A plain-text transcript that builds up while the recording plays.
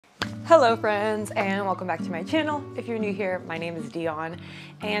Hello friends, and welcome back to my channel. If you're new here, my name is Dion,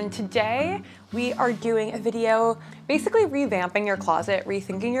 and today we are doing a video basically revamping your closet,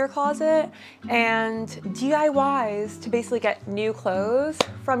 rethinking your closet, and DIYs to basically get new clothes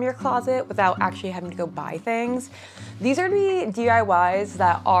from your closet without actually having to go buy things. These are the DIYs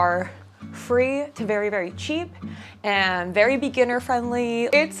that are free to very, very cheap and very beginner friendly.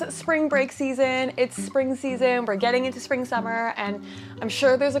 It's spring break season, it's spring season, we're getting into spring summer, and I'm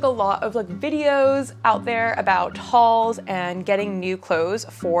sure there's like a lot of videos out there about hauls and getting new clothes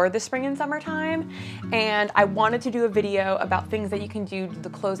for the spring and summertime. And I wanted to do a video about things that you can do to the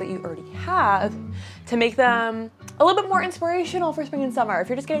clothes that you already have to make them a little bit more inspirational for spring and summer if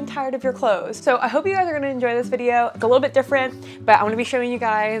you're just getting tired of your clothes. So I hope you guys are gonna enjoy this video. It's a little bit different, but I'm gonna be showing you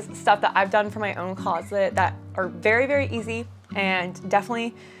guys stuff that I've done for my own closet that are very, very easy, and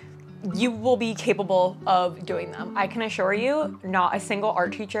definitely you will be capable of doing them. I can assure you, not a single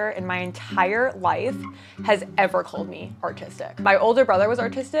art teacher in my entire life has ever called me artistic. My older brother was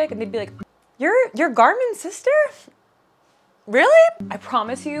artistic and they'd be like, you're Garmin's sister? Really? I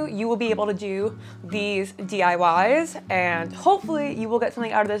promise you, you will be able to do these DIYs, and hopefully you will get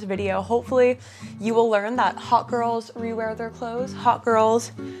something out of this video. Hopefully you will learn that hot girls rewear their clothes. Hot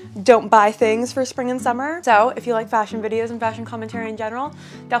girls don't buy things for spring and summer. So if you like fashion videos and fashion commentary in general,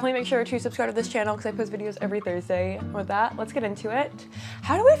 definitely make sure to subscribe to this channel because I post videos every Thursday. With that, let's get into it.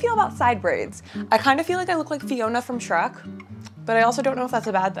 How do I feel about side braids? I kind of feel like I look like Fiona from Shrek, but I also don't know if that's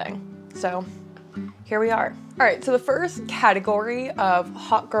a bad thing. So here we are. All right, so the first category of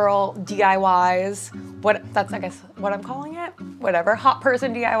hot girl DIYs, that's I guess what I'm calling it, whatever, hot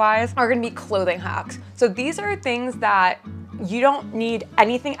person DIYs are gonna be clothing hacks. So these are things that you don't need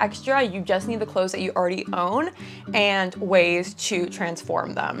anything extra, you just need the clothes that you already own and ways to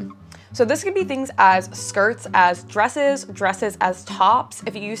transform them. So this could be things as skirts as dresses, dresses as tops.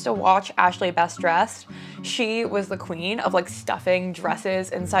 If you used to watch Ashley Best Dressed, she was the queen of stuffing dresses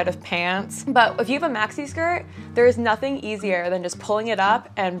inside of pants. But if you have a maxi skirt, there is nothing easier than just pulling it up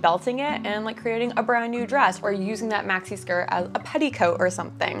and belting it and creating a brand new dress, or using that maxi skirt as a petticoat or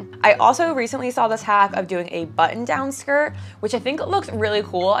something. I also recently saw this hack of doing a button down skirt, which I think looks really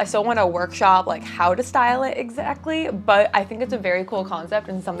cool. I still want to workshop how to style it exactly, but I think it's a very cool concept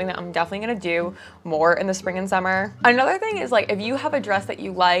and something that I'm definitely gonna do more in the spring and summer. Another thing is if you have a dress that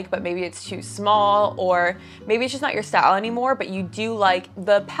you like, but maybe it's too small, or maybe it's just not your style anymore, but you do like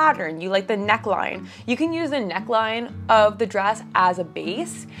the pattern, you like the neckline, you can use the neckline of the dress as a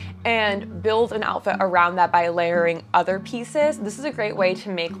base and build an outfit around that by layering other pieces. This is a great way to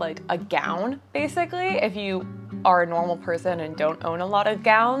make a gown, basically, if you are a normal person and don't own a lot of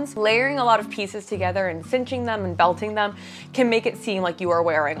gowns. Layering a lot of pieces together and cinching them and belting them can make it seem like you are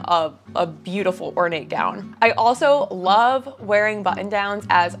wearing a beautiful ornate gown. I also love wearing button downs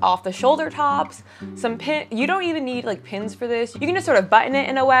as off the shoulder tops. You don't even need pins for this. You can just sort of button it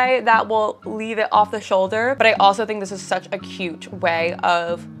in a way that will leave it off the shoulder. But I also think this is such a cute way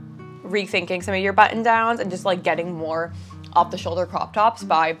of rethinking some of your button downs and just getting more off the shoulder crop tops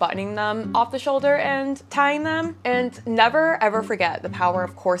by buttoning them off the shoulder and tying them. And never ever forget the power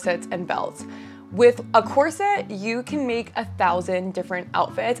of corsets and belts. With a corset, you can make 1,000 different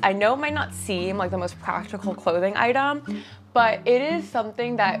outfits. I know it might not seem like the most practical clothing item, but it is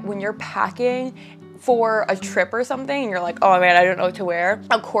something that when you're packing for a trip or something and you're like, oh man, I don't know what to wear,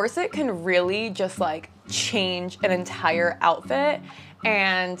 a corset can really just change an entire outfit,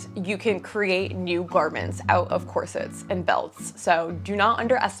 and you can create new garments out of corsets and belts. So do not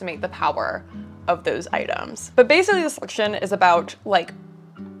underestimate the power of those items. But basically this section is about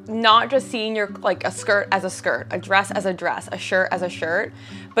not just seeing a skirt as a skirt, a dress as a dress, a shirt as a shirt,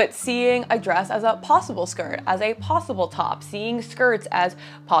 but seeing a dress as a possible skirt, as a possible top, seeing skirts as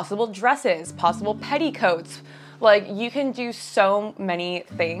possible dresses, possible petticoats. You can do so many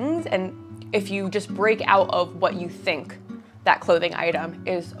things, and if you just break out of what you think that clothing item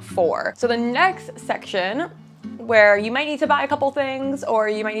is for. So the next section, where you might need to buy a couple things or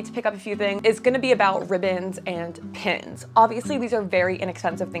you might need to pick up a few things, is gonna be about ribbons and pins. Obviously, these are very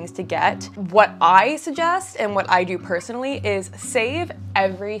inexpensive things to get. What I suggest and what I do personally is save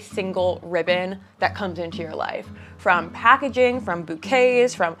every single ribbon that comes into your life. From packaging, from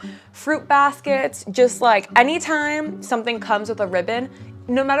bouquets, from fruit baskets, just anytime something comes with a ribbon,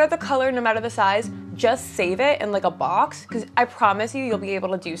 no matter the color, no matter the size, just save it in a box, because I promise you'll be able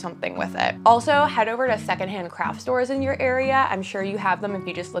to do something with it. Also, head over to secondhand craft stores in your area. I'm sure you have them if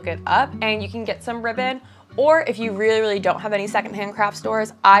you just look it up, and you can get some ribbon. Or if you really don't have any secondhand craft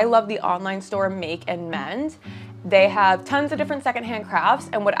stores, I love the online store Make and Mend. They have tons of different secondhand crafts,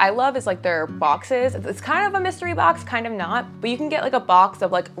 and what I love is like their boxes. It's kind of a mystery box, kind of not, but you can get like a box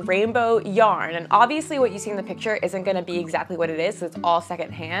of like rainbow yarn, and obviously what you see in the picture isn't gonna be exactly what it is, so it's all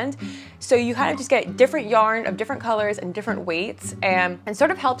secondhand. So you kind of just get different yarn of different colors and different weights, and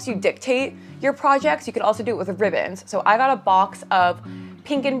sort of helps you dictate your projects. You could also do it with ribbons. So I got a box of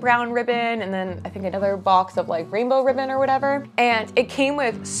pink and brown ribbon, and then I think another box of like rainbow ribbon or whatever. And it came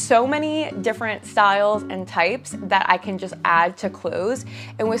with so many different styles and types that I can just add to clothes.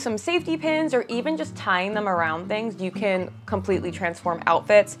 And with some safety pins or even just tying them around things, you can completely transform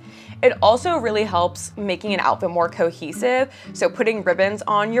outfits. It also really helps making an outfit more cohesive. So putting ribbons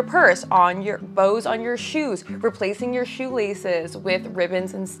on your purse, on your bows on your shoes, replacing your shoelaces with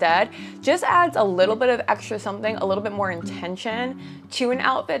ribbons instead, just adds a little bit of extra something, a little bit more intention to an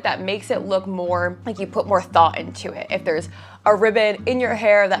outfit that makes it look more like you put more thought into it. If there's a ribbon in your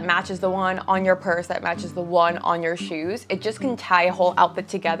hair that matches the one on your purse, that matches the one on your shoes, it just can tie a whole outfit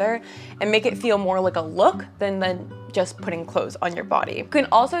together and make it feel more like a look than just putting clothes on your body. You can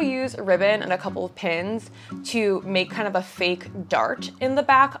also use ribbon and a couple of pins to make kind of a fake dart in the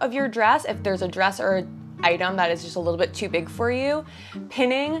back of your dress. If there's a dress or an item that is just a little bit too big for you,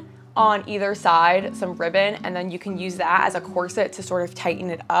 pinning on either side some ribbon, and then you can use that as a corset to sort of tighten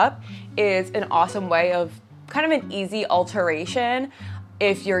it up, is an awesome way of kind of an easy alteration.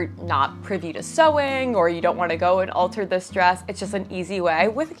 If you're not privy to sewing or you don't want to go and alter this dress, it's just an easy way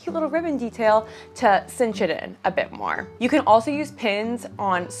with a cute little ribbon detail to cinch it in a bit more. You can also use pins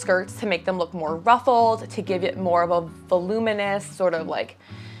on skirts to make them look more ruffled, to give it more of a voluminous sort of like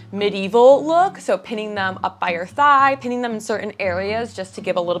medieval look. So pinning them up by your thigh, pinning them in certain areas just to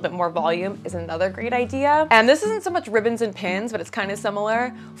give a little bit more volume is another great idea. And this isn't so much ribbons and pins, but it's kind of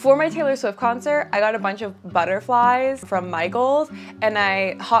similar. For my Taylor Swift concert, I got a bunch of butterflies from Michaels and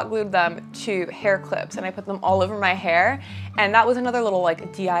I hot glued them to hair clips and I put them all over my hair. And that was another little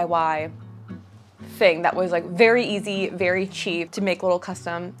like DIY thing that was like very easy, very cheap to make little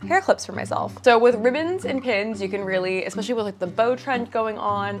custom hair clips for myself. So with ribbons and pins, you can really, especially with like the bow trend going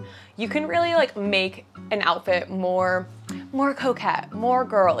on, you can really like make an outfit more coquette, more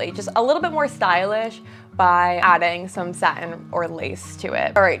girly, just a little bit more stylish by adding some satin or lace to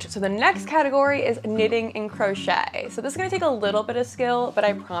it. All right, so the next category is knitting and crochet. So this is gonna take a little bit of skill, but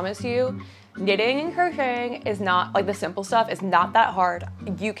I promise you, knitting and crocheting is not, like the simple stuff is not that hard.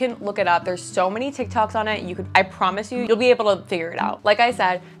 You can look it up. There's so many TikToks on it. I promise you, you'll be able to figure it out. Like I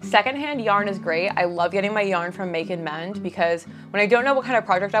said, secondhand yarn is great. I love getting my yarn from Make and Mend because when I don't know what kind of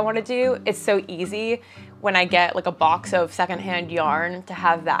project I want to do, it's so easy when I get like a box of secondhand yarn to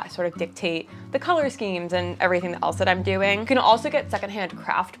have that sort of dictate the color schemes and everything else that I'm doing. You can also get secondhand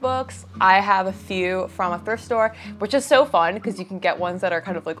craft books. I have a few from a thrift store, which is so fun because you can get ones that are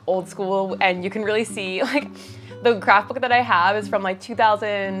kind of like old school and you can really see like the craft book that I have is from like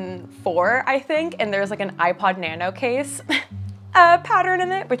 2004, I think, and there's like an iPod Nano case pattern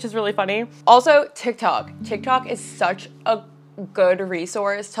in it, which is really funny. Also, TikTok. TikTok is such a good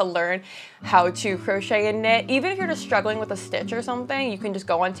resource to learn how to crochet and knit. Even if you're just struggling with a stitch or something, you can just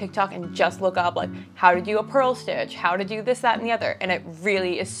go on TikTok and just look up like how to do a purl stitch, how to do this, that, and the other. And it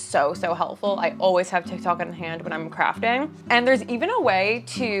really is so helpful. I always have TikTok in hand when I'm crafting. And there's even a way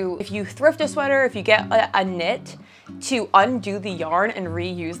to, if you thrift a sweater, if you get a knit, to undo the yarn and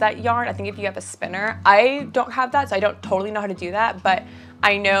reuse that yarn. I think if you have a spinner, I don't have that, so I don't totally know how to do that, but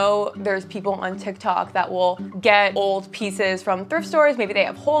I know there's people on TikTok that will get old pieces from thrift stores. Maybe they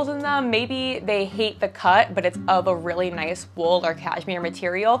have holes in them. Maybe they hate the cut, but it's of a really nice wool or cashmere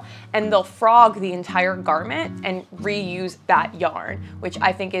material, and they'll frog the entire garment and reuse that yarn, which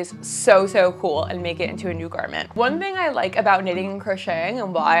I think is so cool, and make it into a new garment. One thing I like about knitting and crocheting,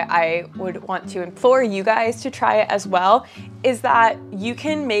 and why I would want to implore you guys to try it as well, is that you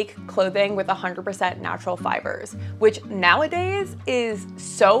can make clothing with 100% natural fibers, which nowadays is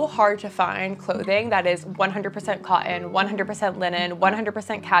so hard to find clothing that is 100% cotton, 100% linen,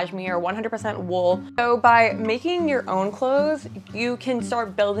 100% cashmere, 100% wool. So by making your own clothes, you can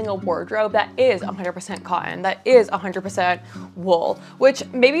start building a wardrobe that is 100% cotton, that is 100% wool, which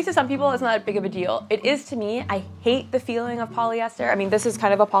maybe to some people is not as big of a deal. It is to me. I hate the feeling of polyester. I mean, this is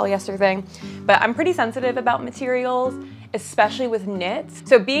kind of a polyester thing, but I'm pretty sensitive about materials, especially with knits.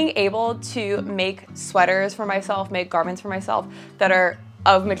 So being able to make sweaters for myself, make garments for myself that are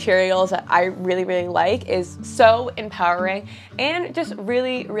of materials that I really like is so empowering and just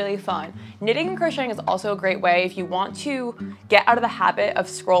really fun. Knitting and crocheting is also a great way if you want to get out of the habit of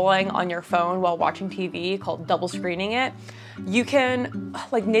scrolling on your phone while watching TV, called double screening it. You can,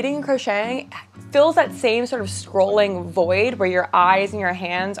 like knitting and crocheting fills that same sort of scrolling void where your eyes and your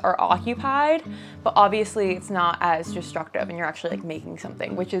hands are occupied, but obviously it's not as destructive and you're actually like making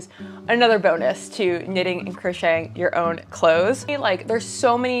something, which is another bonus to knitting and crocheting your own clothes. Like there's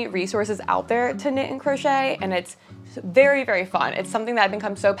so many resources out there to knit and crochet, and it's very, very fun. It's something that I've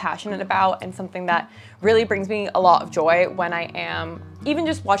become so passionate about and something that really brings me a lot of joy when I am even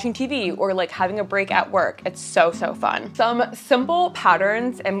just watching TV or like having a break at work. It's so, so fun. Some simple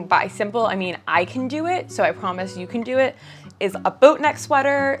patterns, and by simple, I mean I can do it, so I promise you can do it, is a boat neck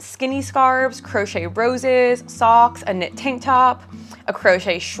sweater, skinny scarves, crochet roses, socks, a knit tank top, a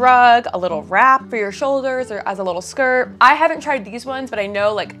crochet shrug, a little wrap for your shoulders or as a little skirt. I haven't tried these ones, but I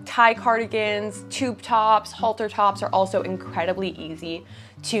know like tie cardigans, tube tops, halter tops are also incredibly easy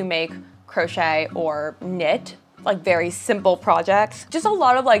to make crochet or knit, like very simple projects. Just a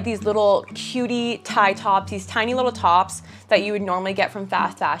lot of like these little cutie tie tops, these tiny little tops that you would normally get from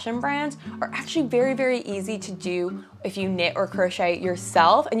fast fashion brands are actually very, very easy to do if you knit or crochet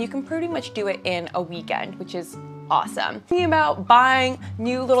yourself, and you can pretty much do it in a weekend, which is awesome. Thinking about buying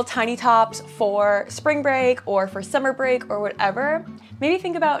new little tiny tops for spring break or for summer break or whatever, maybe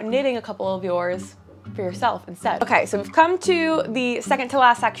think about knitting a couple of yours for yourself instead. Okay, so we've come to the second to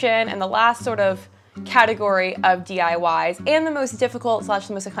last section and the last sort of category of DIYs and the most difficult /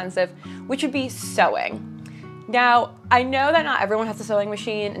 the most expensive, which would be sewing. Now, I know that not everyone has a sewing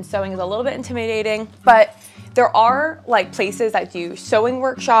machine and sewing is a little bit intimidating, but there are like places that do sewing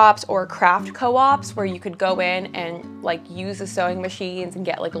workshops or craft co-ops where you could go in and like use the sewing machines and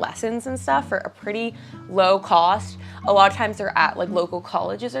get like lessons and stuff for a pretty low cost. A lot of times they're at like local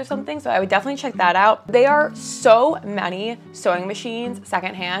colleges or something, so I would definitely check that out. There are so many sewing machines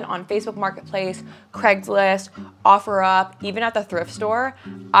secondhand on Facebook Marketplace, Craigslist, OfferUp, even at the thrift store.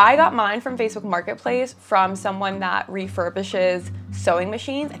 I got mine from Facebook Marketplace from someone that refurbishes sewing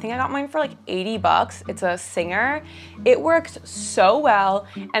machines. I think I got mine for like 80 bucks. It's a Singer. It worked so well,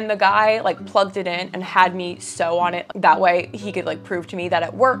 and the guy like plugged it in and had me sew on it. That way he could like prove to me that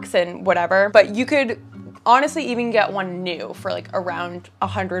it works and whatever. But you could honestly even get one new for like around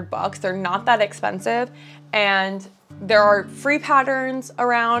 100 bucks. They're not that expensive, and there are free patterns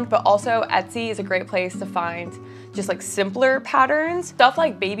around, but also Etsy is a great place to find just like simpler patterns. Stuff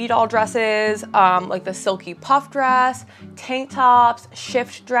like baby doll dresses, like the silky puff dress, tank tops,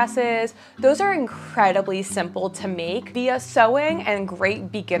 shift dresses. Those are incredibly simple to make via sewing and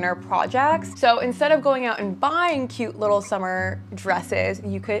great beginner projects. So instead of going out and buying cute little summer dresses,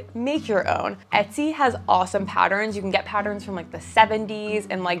 you could make your own. Etsy has awesome patterns. You can get patterns from like the 70s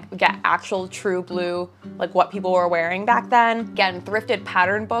and like get actual true blue, like what people were wearing back then. Again, thrifted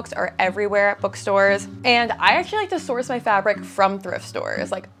pattern books are everywhere at bookstores. And I actually like to source my fabric from thrift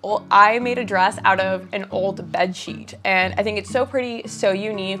stores. Like I made a dress out of an old bed sheet, and I think it's so pretty, so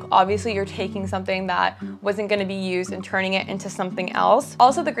unique. Obviously you're taking something that wasn't going to be used and turning it into something else.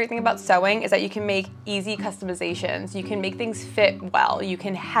 Also, the great thing about sewing is that you can make easy customizations. You can make things fit well. You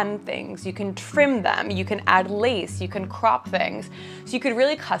can hem things, you can trim them, you can add lace, you can crop things. So you could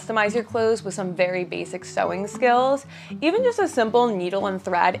really customize your clothes with some very basic sewing skills. Even just a simple needle and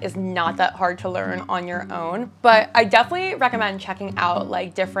thread is not that hard to learn on your own. But I definitely recommend checking out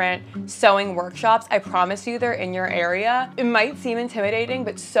like different sewing workshops. I promise you they're in your area. It might seem intimidating,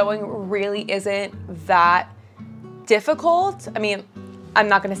 but sewing really isn't that difficult. I mean, I'm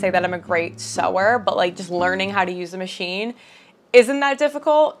not gonna say that I'm a great sewer, but like just learning how to use the machine isn't that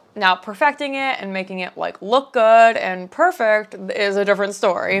difficult. Now perfecting it and making it like look good and perfect is a different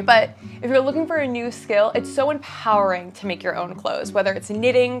story. But if you're looking for a new skill, it's so empowering to make your own clothes. Whether it's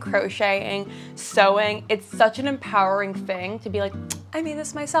knitting, crocheting, sewing, it's such an empowering thing to be like, I made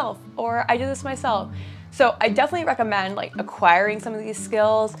this myself, or I did this myself. So I definitely recommend like acquiring some of these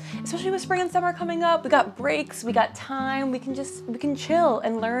skills, especially with spring and summer coming up. We got breaks, we got time, we can chill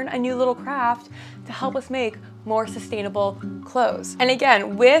and learn a new little craft to help us make more sustainable clothes. And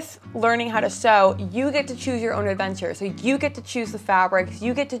again, with learning how to sew, you get to choose your own adventure. So you get to choose the fabrics,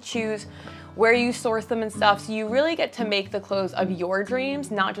 you get to choose where you source them and stuff. So you really get to make the clothes of your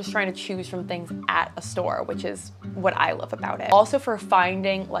dreams, not just trying to choose from things at a store, which is what I love about it. Also for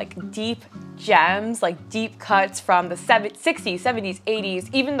finding like deep gems, like deep cuts from the 60s, 70s, 80s,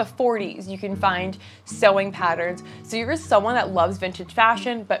 even the 40s, you can find sewing patterns. So you're someone that loves vintage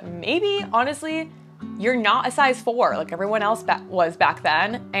fashion, but maybe honestly, you're not a size 4 like everyone else was back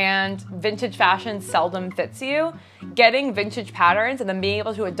then, and vintage fashion seldom fits you. Getting vintage patterns and then being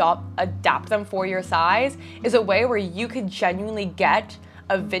able to adapt them for your size is a way where you could genuinely get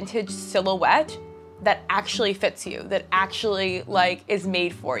a vintage silhouette that actually fits you, that actually like is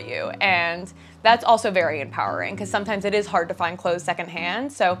made for you. And that's also very empowering because sometimes it is hard to find clothes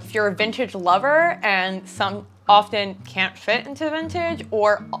secondhand. So if you're a vintage lover and some often can't fit into vintage,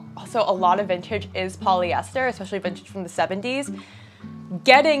 or also a lot of vintage is polyester, especially vintage from the 70s,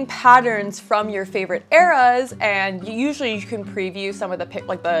 getting patterns from your favorite eras, and usually you can preview some of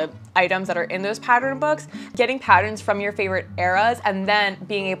the items that are in those pattern books, getting patterns from your favorite eras and then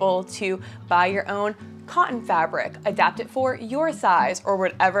being able to buy your own cotton fabric, adapt it for your size or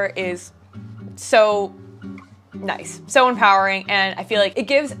whatever is so nice, so empowering, and I feel like it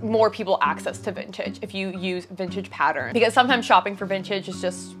gives more people access to vintage if you use vintage patterns, because sometimes shopping for vintage is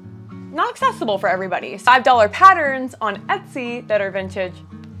just not accessible for everybody. $5 patterns on Etsy that are vintage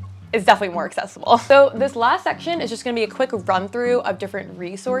is definitely more accessible. So this last section is just gonna be a quick run through of different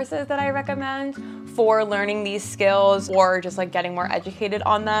resources that I recommend for learning these skills or just like getting more educated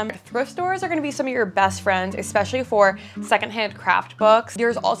on them. Thrift stores are gonna be some of your best friends, especially for secondhand craft books.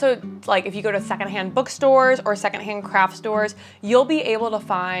 There's also, like, if you go to secondhand bookstores or secondhand craft stores, you'll be able to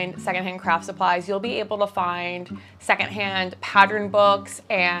find secondhand craft supplies. You'll be able to find secondhand pattern books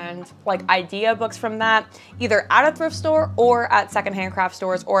and like idea books from that, either at a thrift store or at secondhand craft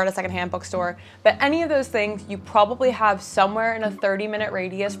stores or at a secondhand bookstore. But any of those things you probably have somewhere in a 30-minute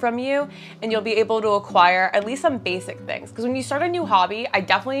radius from you, and you'll be able to acquire at least some basic things. Because when you start a new hobby,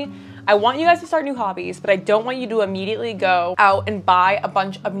 I want you guys to start new hobbies, but I don't want you to immediately go out and buy a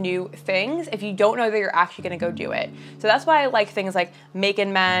bunch of new things if you don't know that you're actually gonna go do it. So that's why I like things like make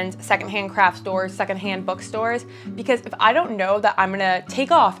and mend, secondhand craft stores, secondhand bookstores, because if I don't know that I'm gonna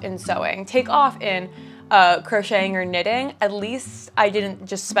take off in sewing, take off in crocheting or knitting, at least I didn't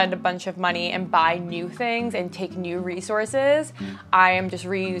just spend a bunch of money and buy new things and take new resources. I am just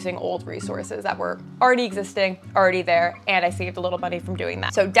reusing old resources that were already existing, already there, and I saved a little money from doing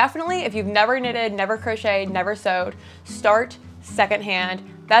that. So definitely, if you've never knitted, never crocheted, never sewed, start secondhand.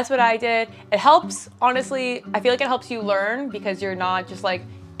 That's what I did. It helps, honestly, I feel like it helps you learn because you're not just like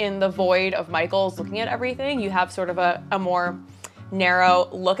in the void of Michael's looking at everything. You have sort of a more narrow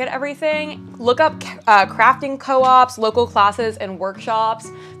look at everything. Look up crafting co-ops, local classes, and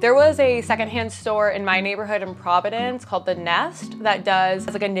workshops. There was a secondhand store in my neighborhood in Providence called The Nest that does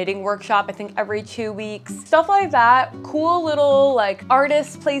like a knitting workshop, I think every 2 weeks. Stuff like that. Cool little like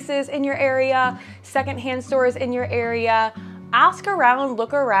artist places in your area, secondhand stores in your area. Ask around,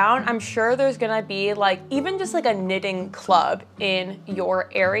 look around. I'm sure there's gonna be like even just like a knitting club in your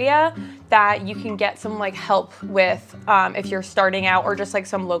area that you can get some like help with if you're starting out, or just like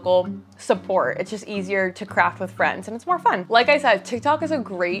some local support. It's just easier to craft with friends and it's more fun. Like I said, TikTok is a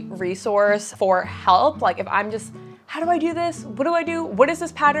great resource for help. Like if I'm just, how do I do this? What do I do? What does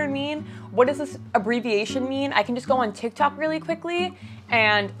this pattern mean? What does this abbreviation mean? I can just go on TikTok really quickly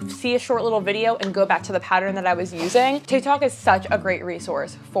and see a short little video and go back to the pattern that I was using. TikTok is such a great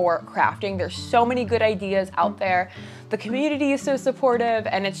resource for crafting. There's so many good ideas out there. The community is so supportive,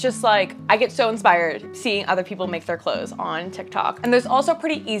 and it's just like, I get so inspired seeing other people make their clothes on TikTok. And there's also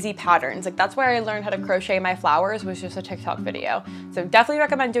pretty easy patterns. Like that's where I learned how to crochet my flowers, was just a TikTok video. So definitely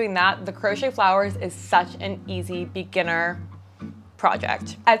recommend doing that. The crochet flowers is such an easy beginner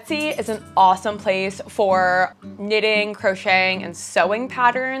project. Etsy is an awesome place for knitting, crocheting, and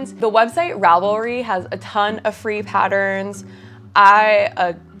patterns. The website Ravelry has a ton of free patterns.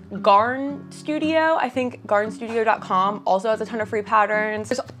 Garn Studio, I think garnstudio.com also has a ton of free patterns.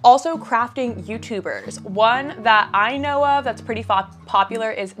 There's also crafting YouTubers. One that I know of that's pretty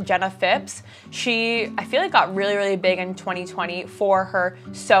popular is Jenna Phipps. She, I feel like, got really, really big in 2020 for her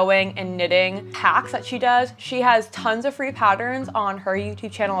sewing and knitting hacks that she does. She has tons of free patterns on her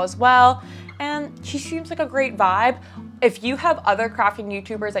YouTube channel as well, and she seems like a great vibe. If you have other crafting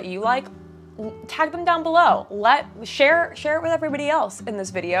YouTubers that you like, tag them down below. Share it with everybody else in this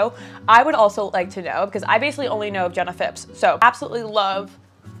video. I would also like to know, because I basically only know of Jenna Phipps, so absolutely love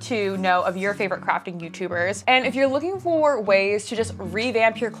to know of your favorite crafting YouTubers. And if you're looking for ways to just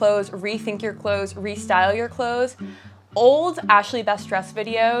revamp your clothes, rethink your clothes, restyle your clothes, old Ashley Best Dressed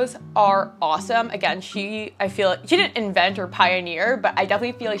videos are awesome. Again, I feel like she didn't invent or pioneer, but I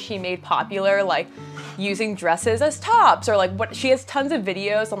definitely feel like she made popular like using dresses as tops, or like she has tons of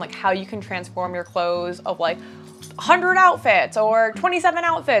videos on like how you can transform your clothes of like 100 outfits or 27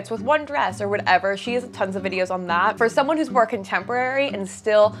 outfits with one dress or whatever. She has tons of videos on that. For someone who's more contemporary and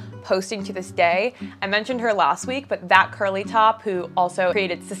still posting to this day. I mentioned her last week, but that curly top, who also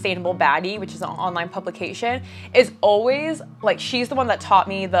created Sustainable Baddie, which is an online publication, is always like, she's the one that taught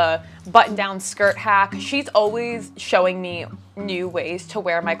me the button-down skirt hack. She's always showing me new ways to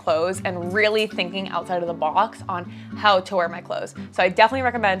wear my clothes and really thinking outside of the box on how to wear my clothes. So I definitely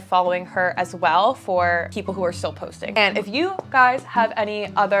recommend following her as well for people who are still posting. And if you guys have any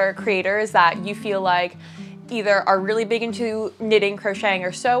other creators that you feel like either are really big into knitting, crocheting,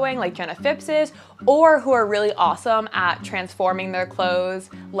 or sewing like Jenna Phipps is, or who are really awesome at transforming their clothes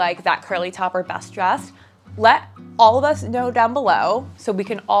like that curly top or Best Dressed, let all of us know down below so we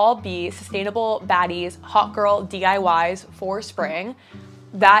can all be sustainable baddies, hot girl DIYs for spring.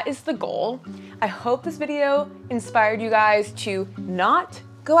 That is the goal. I hope this video inspired you guys to not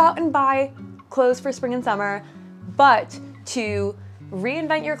go out and buy clothes for spring and summer, but to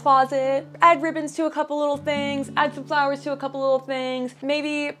reinvent your closet, add ribbons to a couple little things, add some flowers to a couple little things,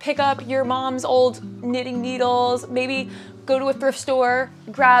 maybe pick up your mom's old knitting needles, maybe go to a thrift store,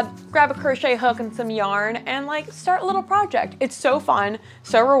 grab a crochet hook and some yarn, and like start a little project. It's so fun,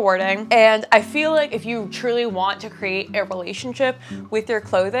 so rewarding, and I feel like if you truly want to create a relationship with your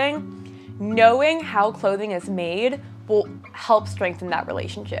clothing, knowing how clothing is made will help strengthen that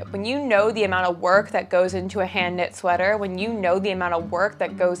relationship. When you know the amount of work that goes into a hand knit sweater, when you know the amount of work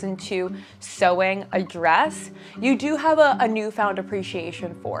that goes into sewing a dress, you do have a newfound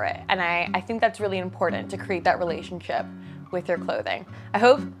appreciation for it. And I think that's really important to create that relationship with your clothing. I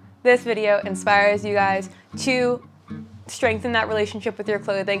hope this video inspires you guys to strengthen that relationship with your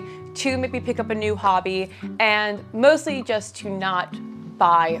clothing, to maybe pick up a new hobby, and mostly just to not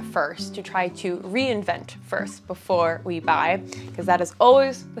buy first, to try to reinvent first before we buy, because that is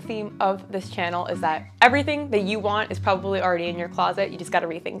always the theme of this channel, is that everything that you want is probably already in your closet. You just got to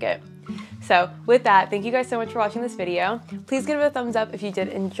rethink it. So with that, thank you guys so much for watching this video. Please give it a thumbs up if you did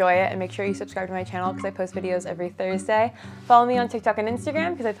enjoy it, and make sure you subscribe to my channel because I post videos every Thursday. Follow me on TikTok and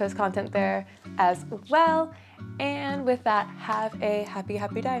Instagram because I post content there as well. And with that, have a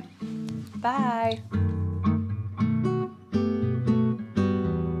happy day. Bye.